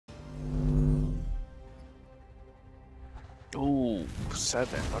Ooh,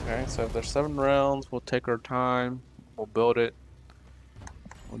 7. Okay, so if there's 7 rounds, we'll take our time. We'll build it.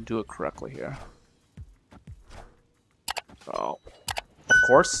 We'll do it correctly here. Oh, of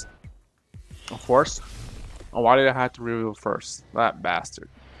course. Of course. Oh, why did I have to reveal first? That bastard.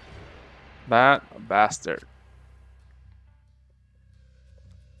 That bastard.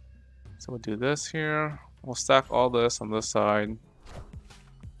 So we'll do this here. We'll stack all this on this side.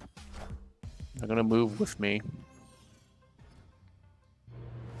 They're gonna move with me.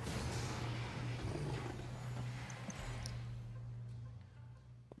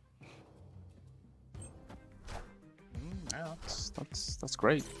 Yeah, that's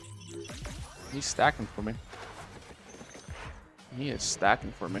great. He's stacking for me. He is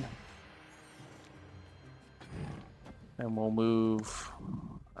stacking for me. And we'll move.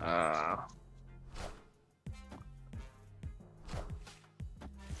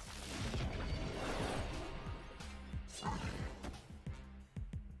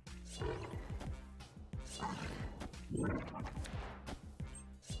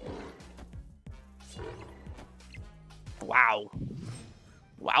 Wow.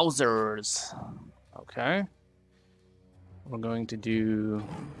 Wowzers. Okay. We're going to do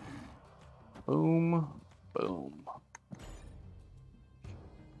boom, boom.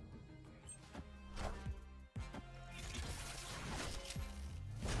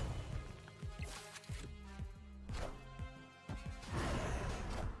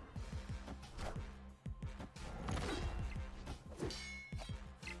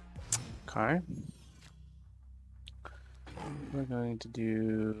 Okay. We're going to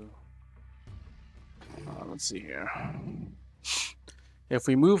do, let's see here. If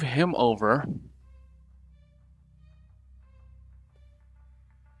we move him over,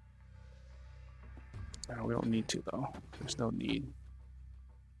 we don't need to though. There's no need.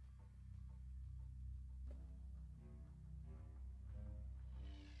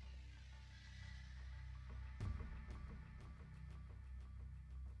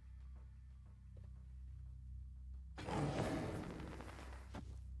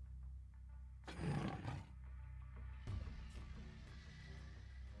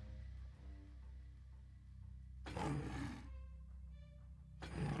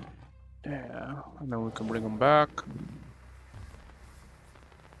 Yeah, and then we can bring them back.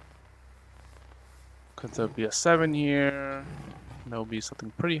 Because there'll be a 7 here. There'll be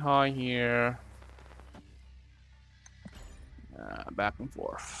something pretty high here. Back and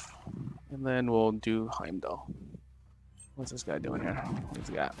forth. And then we'll do Heimdall. What's this guy doing here? What's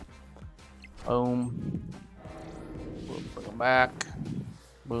he got? Boom. We'll bring him back.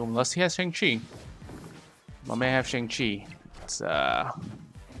 Boom. Unless he has Shang-Chi. I may have Shang-Chi. It's, I am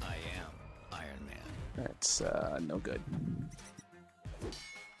Iron Man. That's, no good.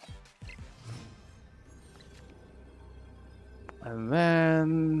 And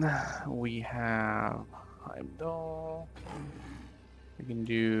then we have Heimdall. We can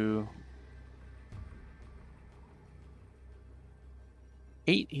do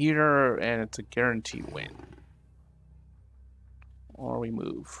 8 here, and it's a guarantee win. Or we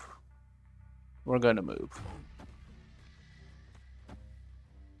move. We're gonna move.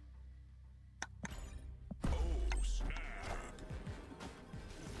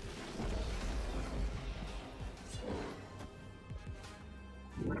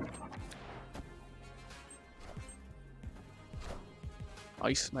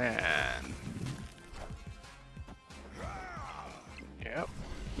 Iceman. Yep,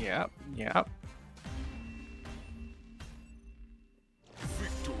 yep, yep.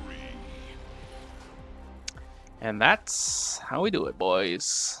 Victory. And that's how we do it,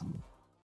 boys.